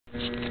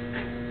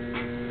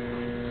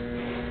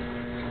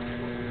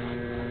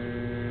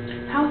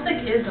How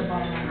thick is the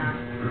bottom on that?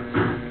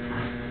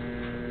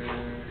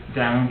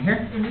 Down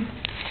here? Mm-hmm.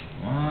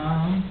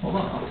 Hold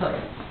on, I'll tell you.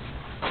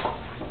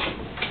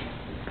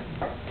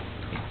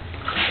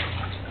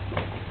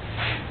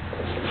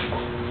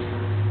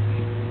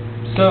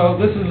 So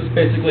this is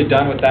basically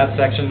done with that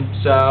section.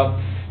 So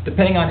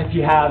depending on if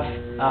you have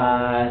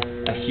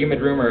a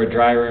humid room or a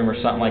dry room or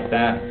something like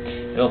that,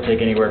 it'll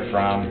take anywhere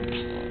from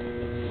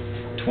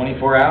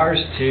 24 hours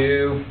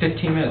to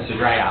 15 minutes to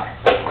dry out.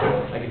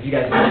 Like if you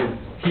guys have a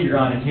heater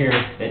on in here,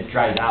 it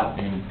dries out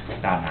in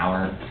about an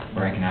hour,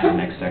 where I can have the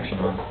next section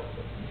on.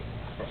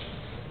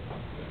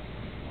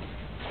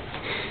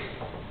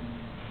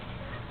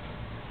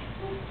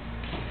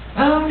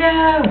 Oh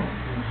no!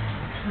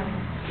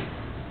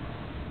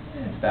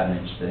 It's about an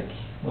inch thick, a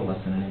little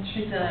less than an inch.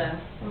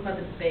 What about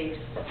the base?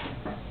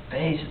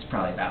 Base is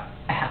probably about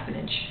a half an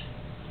inch.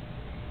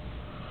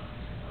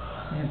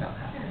 Yeah, about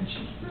half an inch.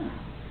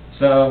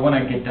 So when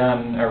I get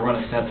done, or when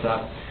it sets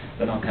up,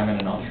 then I'll come in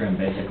and I'll trim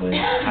basically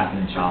half an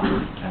inch off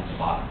at the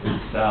bottom.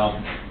 So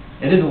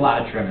it is a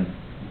lot of trimming,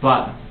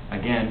 but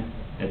again,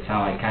 it's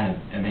how I kind of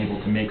am able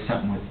to make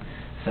something with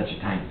such a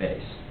tiny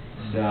base.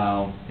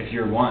 So if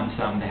you're wanting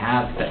something to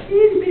have that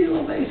itty bitty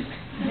little base,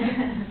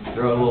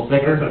 throw it a little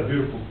thicker. That's a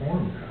beautiful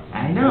form you have.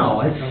 I know.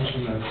 It comes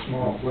from that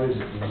small place.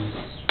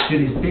 To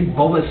these big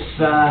bulbous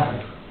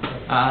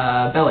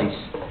bellies.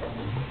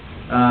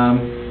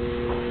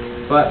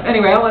 But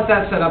anyway, I'll let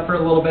that set up for a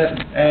little bit,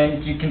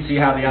 and you can see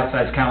how the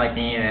outside's kind of like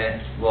me,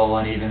 a little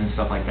uneven and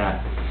stuff like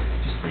that.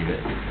 Just leave it.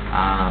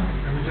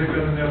 Can we take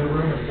that in the other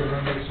room and put it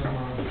under some...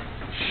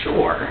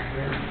 Sure.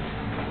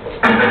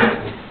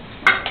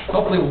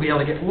 Hopefully we'll be able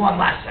to get one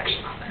last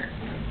section on there.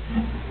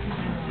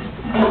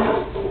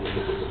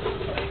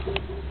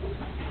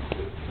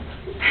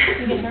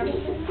 You get nervous?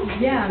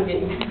 Yeah, I'm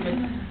getting nervous.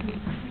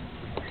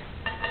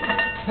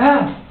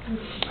 Ah.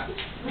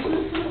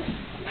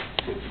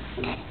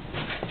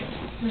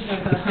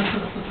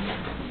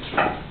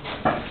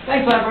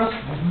 Thanks, Labros.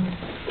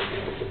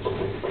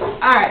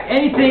 Alright,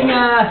 anything,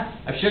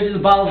 I've showed you the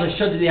bottles, I've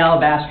showed you the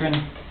alabastron.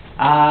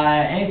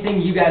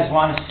 Anything you guys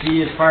want to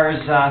see as far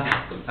as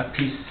a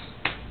piece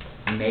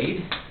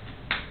made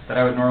that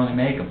I would normally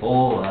make? A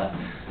bowl, let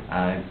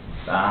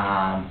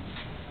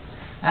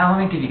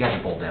me give you guys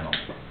a bowl demo. What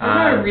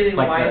about a really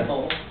like wide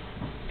bowl?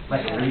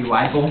 Like a really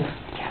wide bowl?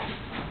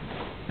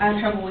 I have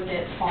trouble with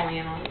it falling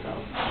in on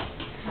itself.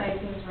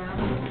 Like things round?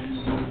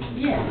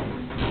 Yeah.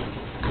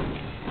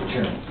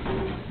 Sure.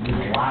 There's a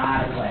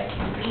lot of clay.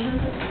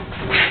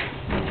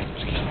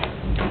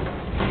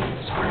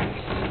 Sorry.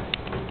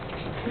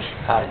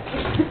 Hi.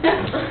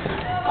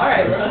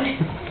 Alright, Roy.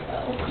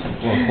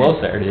 Well, close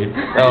there, dude.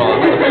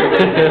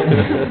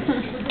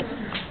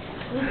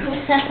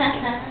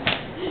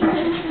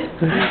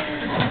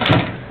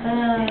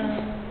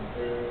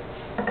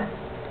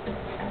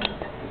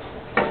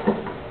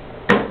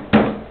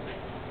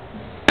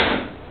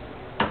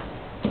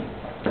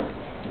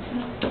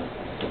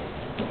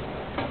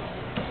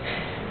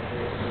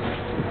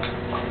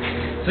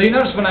 So you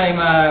notice when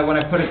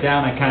I put it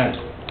down, I kind of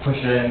push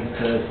it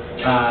into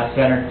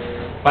center.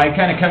 By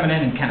kind of coming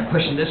in and kind of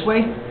pushing this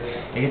way,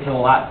 it gets a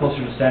lot closer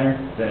to center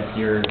than if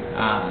you're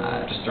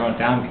just throwing it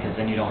down, because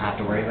then you don't have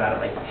to worry about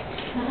it like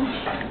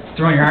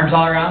throwing your arms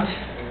all around.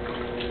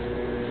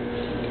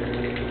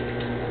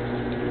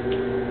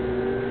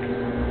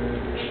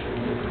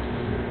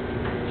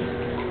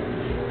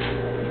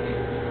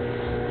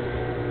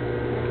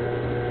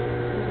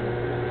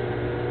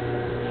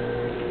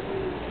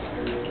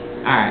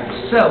 Alright,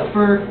 so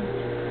for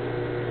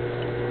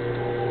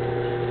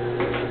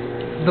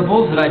the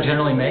bowls that I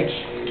generally make,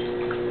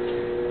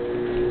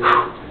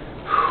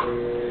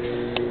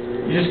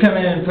 you just come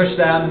in and push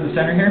down in the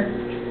center here.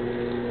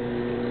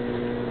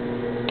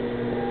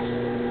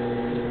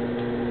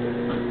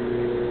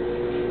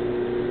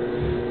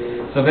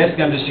 So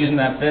basically I'm just using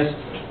that fist,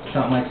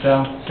 something like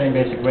so, same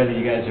basic way that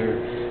you guys are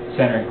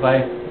centering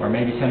clay, or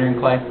maybe centering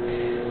clay.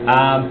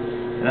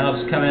 And I'll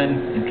just come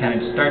in and kind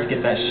of start to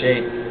get that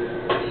shape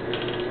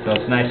so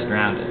it's nice and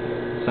rounded.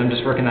 So I'm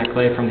just working that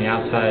clay from the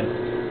outside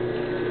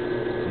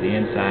to the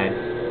inside,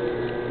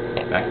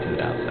 back to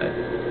the outside,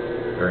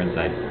 or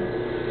inside.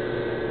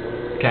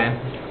 Okay.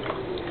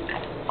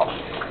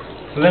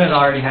 So then it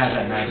already has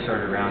that nice sort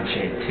of round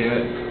shape to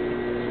it.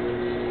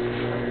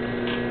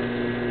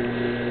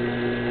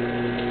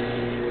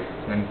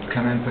 Then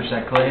come in and push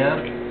that clay up.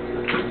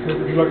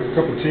 Would you like a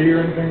cup of tea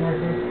or anything like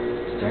that?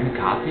 Is there any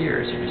coffee or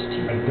is there just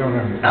tea? I don't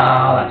have any.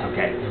 Oh, that's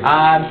okay.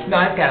 No,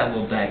 I've got a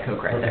little Diet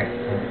Coke right there.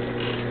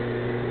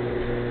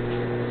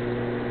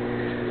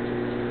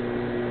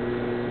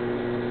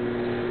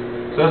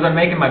 So as I'm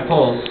making my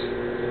pulls,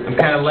 I'm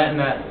kind of letting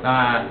that,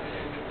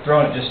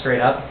 throwing it just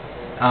straight up.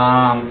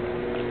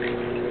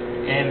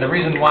 And the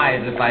reason why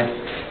is if I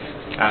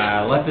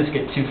let this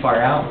get too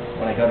far out,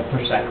 when I go to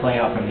push that clay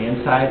out from the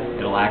inside,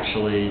 it'll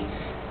actually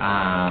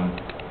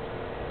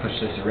push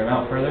this rim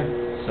out further.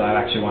 So I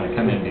actually want to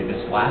come in and do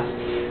this last.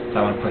 So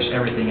I want to push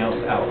everything else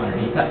out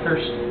underneath that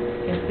first.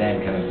 and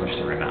then come and push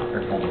the rim out,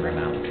 or pull the rim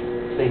out.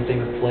 Same thing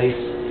with plates.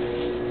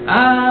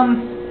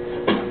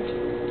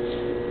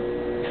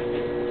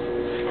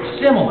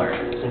 Similar.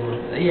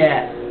 Similar.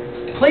 Yeah.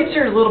 Plates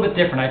are a little bit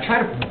different. I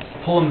try to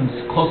pull them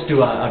as close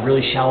to a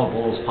really shallow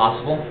bowl as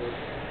possible.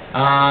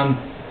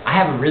 I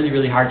have a really,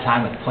 really hard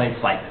time with plates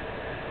like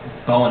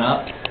bowing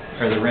up,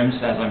 or the rims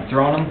as I'm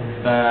throwing them,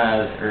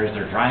 or as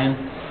they're drying.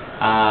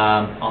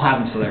 I'll have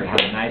them so they have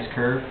a nice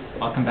curve.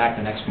 I'll come back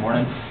the next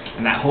morning,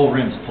 and that whole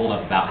rim's pulled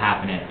up about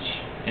 ½ inch.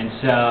 And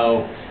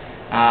so,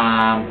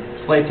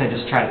 plates I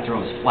just try to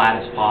throw as flat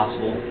as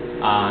possible,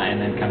 and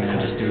then come in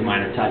and just do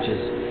minor touches.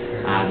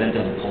 Then it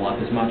doesn't pull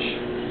up as much.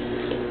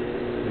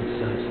 Makes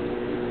sense.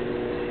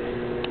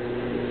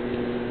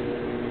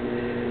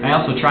 I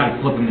also try to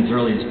flip them as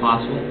early as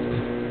possible.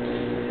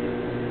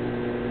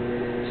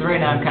 So right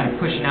now I'm kind of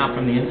pushing out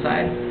from the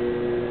inside.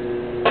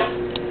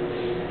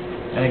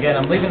 And again,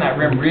 I'm leaving that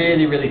rim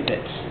really, really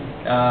thick.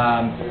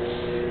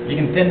 You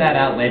can thin that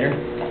out later,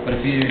 but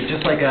if you,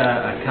 just like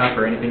a cup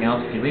or anything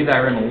else, if you leave that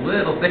rim a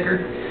little thicker,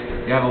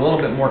 you have a little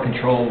bit more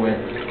control with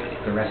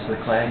the rest of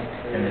the clay,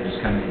 and then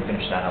just come in and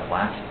finish that up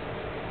last.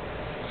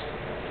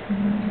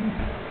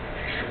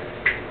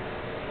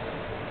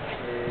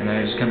 And then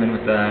I just come in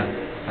with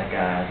like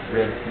a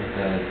rib with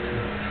the...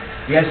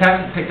 You guys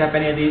haven't picked up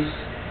any of these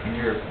in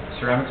your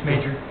ceramics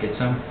major? Get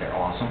some. They're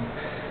awesome.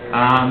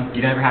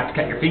 You never have to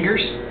cut your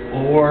fingers,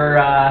 or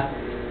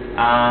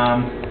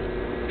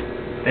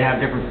they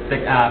have different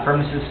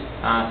firmnesses.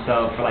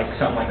 So for like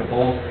something like a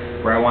bowl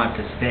where I want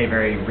it to stay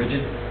very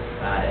rigid,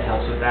 it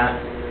helps with that.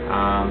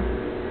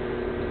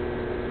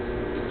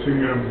 So you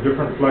can get them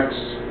different flex,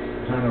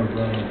 kind of,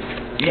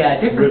 Yeah,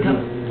 different.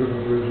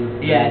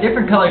 rigid. Yeah,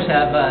 different colors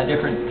have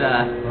different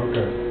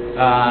Okay.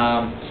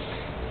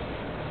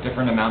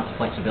 different amounts of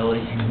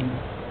flexibility.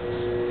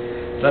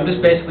 So I'm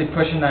just basically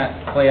pushing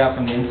that clay out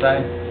from the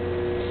inside.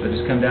 So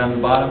just come down to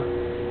the bottom.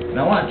 And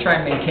I want to try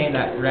and maintain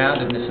that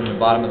roundedness in the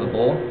bottom of the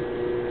bowl.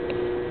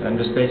 And I'm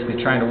just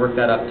basically trying to work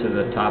that up to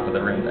the top of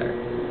the rim there.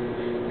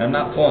 And I'm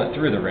not pulling it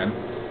through the rim.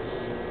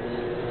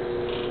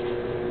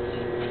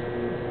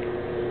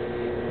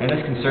 And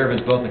this can serve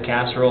as both a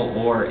casserole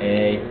or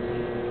a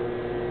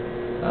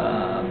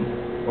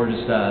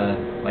just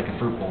like a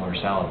fruit bowl or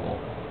salad bowl.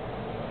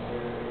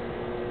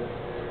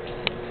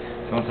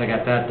 So once I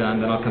got that done,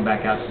 then I'll come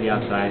back out to the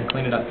outside,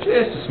 clean it up just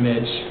a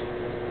smidge.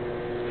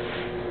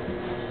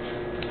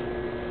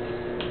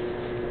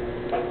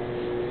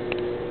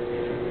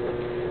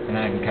 And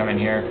then I can come in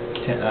here,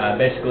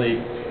 basically,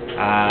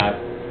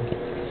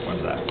 what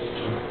is that,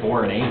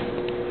 4 and 8.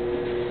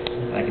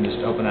 And I can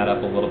just open that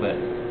up a little bit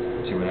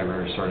to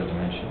whatever sort of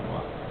dimension you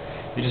want.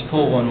 If you just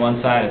pull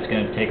one side, it's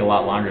going to take a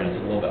lot longer and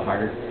it's a little bit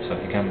harder. So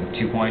if you come with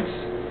 2 points,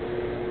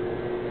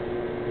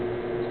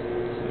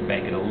 it'll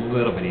make it a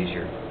little bit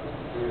easier.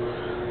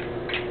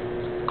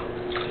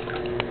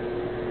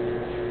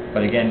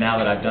 But again, now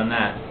that I've done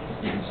that,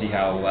 you can see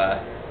how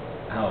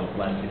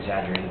less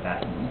exaggerated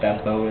that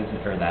bow is,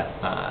 or that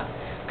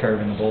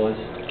curve in the bowl is.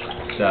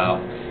 So,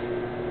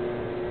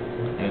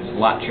 and it's a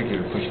lot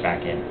trickier to push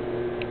back in.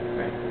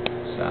 Right.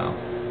 So.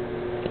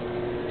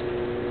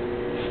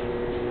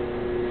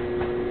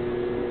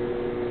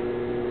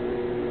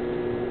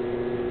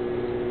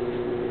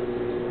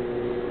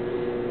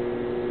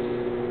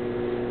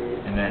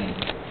 And then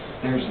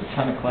there's a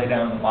ton of clay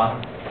down on the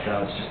bottom,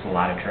 so it's just a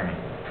lot of trimming.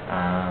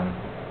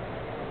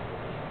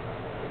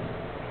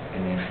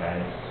 And the inside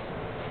is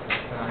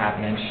about ½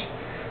 inch.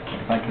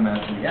 If I come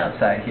out to the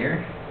outside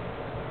here,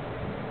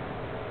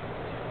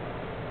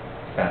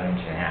 it's about 1.5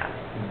 inches.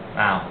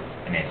 Wow,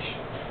 an inch,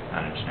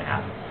 not 1.5 inches.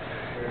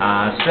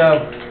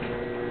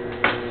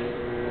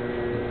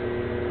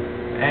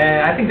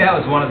 And I think that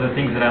was one of the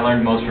things that I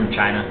learned most from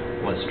China,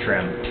 was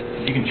trim.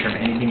 You can trim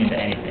anything into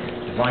anything.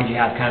 As long as you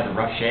have kind of the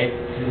rough shape,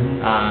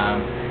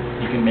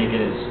 you can make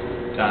it as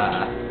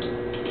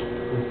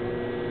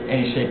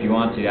any shape you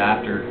want to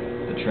after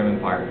the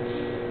trimming part.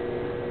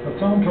 Well,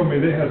 Tom told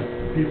me they had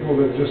people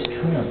that just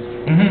trim.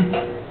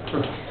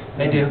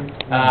 They do.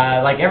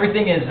 Like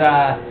everything is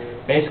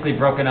basically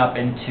broken up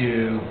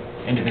into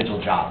individual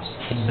jobs.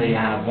 So you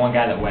have one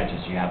guy that wedges,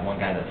 you have one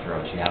guy that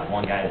throws, you have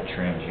one guy that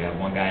trims, you have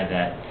one guy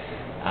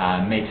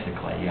that makes the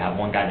clay, you have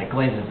one guy that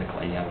glazes the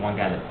clay, you have one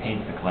guy that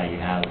paints the clay,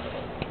 you have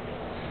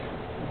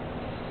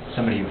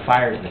somebody who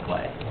fires the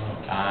clay.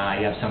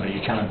 You have somebody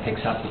who comes and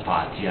picks up the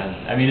pots. You have,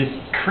 I mean, it's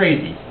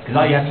crazy, because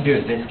all you have to do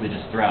is basically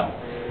just throw.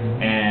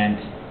 And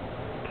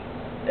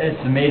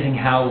it's amazing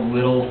how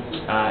little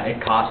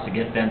it costs to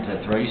get them to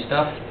throw you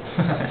stuff.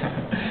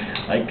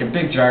 Like a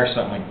big jar or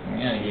something like,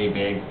 yay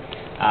big.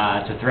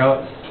 To throw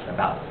it's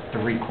about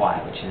 3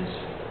 kwai, which is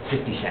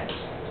 50 cents.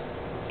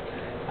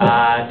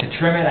 To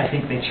trim it, I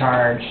think they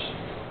charge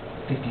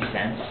 50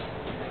 cents.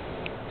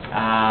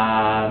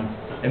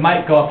 It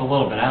might go up a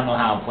little bit. I don't know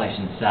how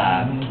inflation's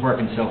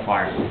working so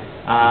far.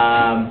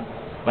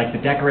 Like the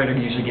decorator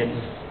usually gets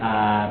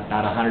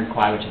about 100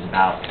 kwai, which is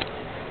about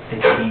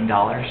 $15.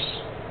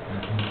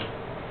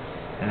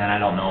 And then I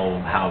don't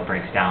know how it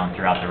breaks down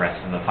throughout the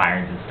rest of the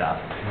firings and stuff.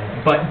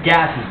 But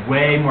gas is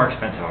way more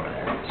expensive over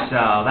there.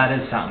 So that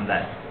is something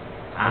that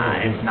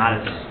it's not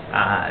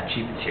as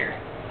cheap as here.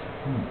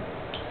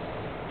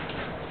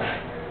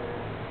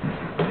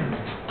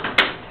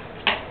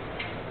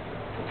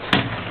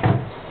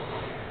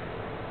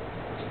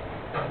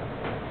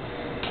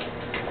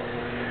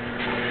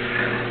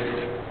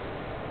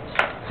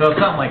 So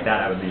something like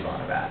that I would leave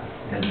on the bat,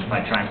 because if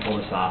I try and pull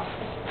this off,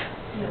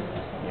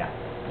 yeah.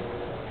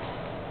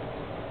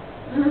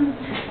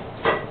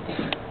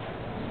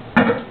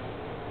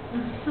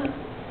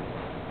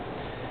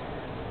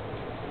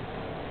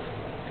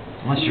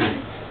 Unless you're,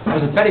 there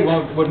was a Betty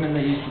Woodman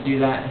that used to do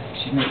that.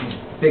 She'd make these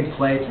big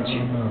plates and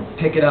she'd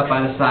pick it up by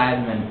the side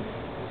and then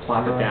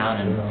plop it down,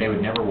 and they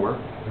would never work.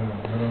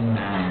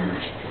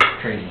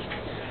 Crazy.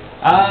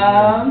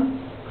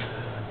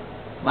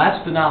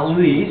 Last but not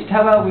least,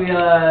 how about we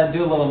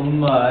do a little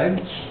mug,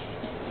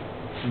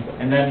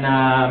 and then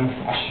I'll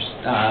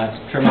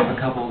just trim up a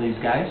couple of these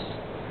guys.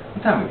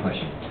 What time are we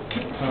pushing?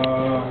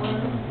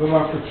 The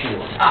left for 4.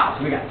 Ah,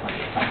 so we got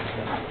plenty of time.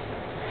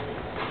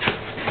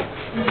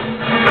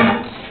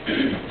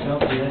 Don't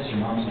do this, your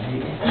mom's gonna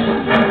hate you.